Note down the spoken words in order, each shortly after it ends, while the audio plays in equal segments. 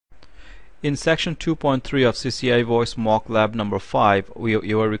In section 2.3 of CCI Voice Mock Lab number 5,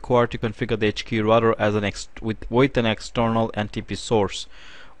 you are required to configure the HQ router as with an external NTP source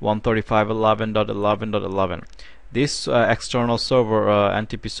 135.11.11.11. This external server,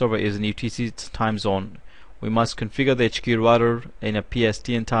 NTP server, is in UTC time zone. We must configure the HQ router in a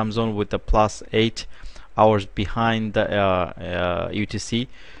PSTN time zone with a +8 hours behind the UTC.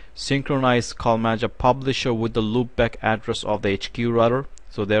 Synchronize call manager publisher with the loopback address of the HQ router.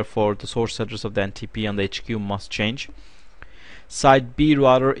 So therefore the source address of the NTP and the HQ must change. Site B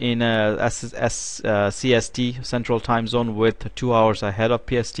router in CST Central Time Zone with 2 hours ahead of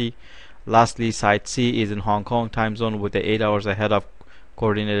PST. Lastly, Site C is in Hong Kong Time Zone with the 8 hours ahead of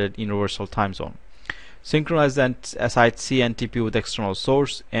Coordinated Universal Time Zone. Synchronize the Site C NTP with external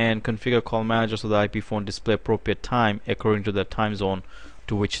source and configure call manager so the IP phone display appropriate time according to the time zone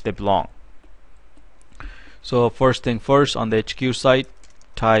to which they belong. So first thing first, on the HQ site,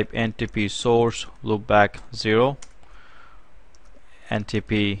 type NTP source loopback 0,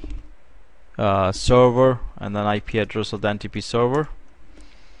 NTP server, and then IP address of the NTP server,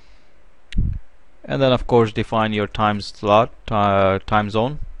 and then of course define your time slot, time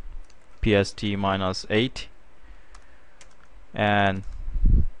zone, PST -8 and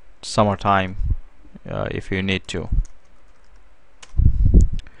summertime if you need to.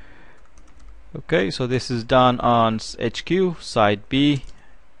 Okay, so this is done on HQ. Site B,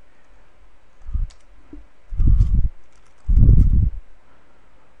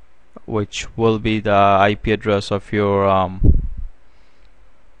 which will be the IP address of your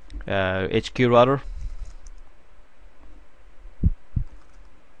HQ router.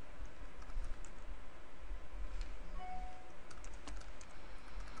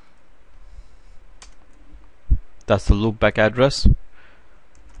 That's the loopback address.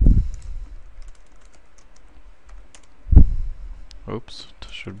 Oops, it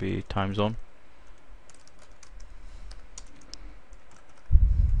should be time zone.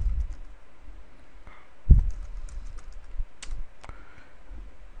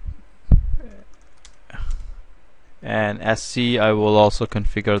 And SC, I will also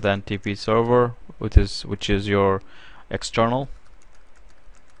configure the NTP server, which is your external,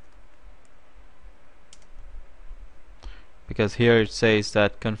 because here it says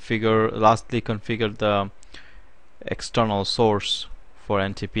that lastly configure the external source for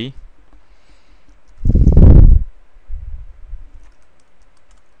NTP.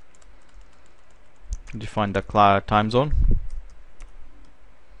 Define the time zone,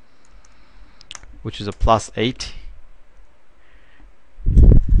 which is a +8,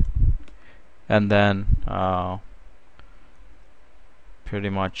 and then pretty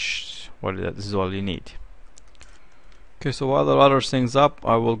much this is all you need. Okay, so while the router syncs up,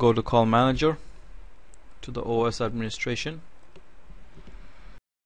 I will go to call manager to the OS administration.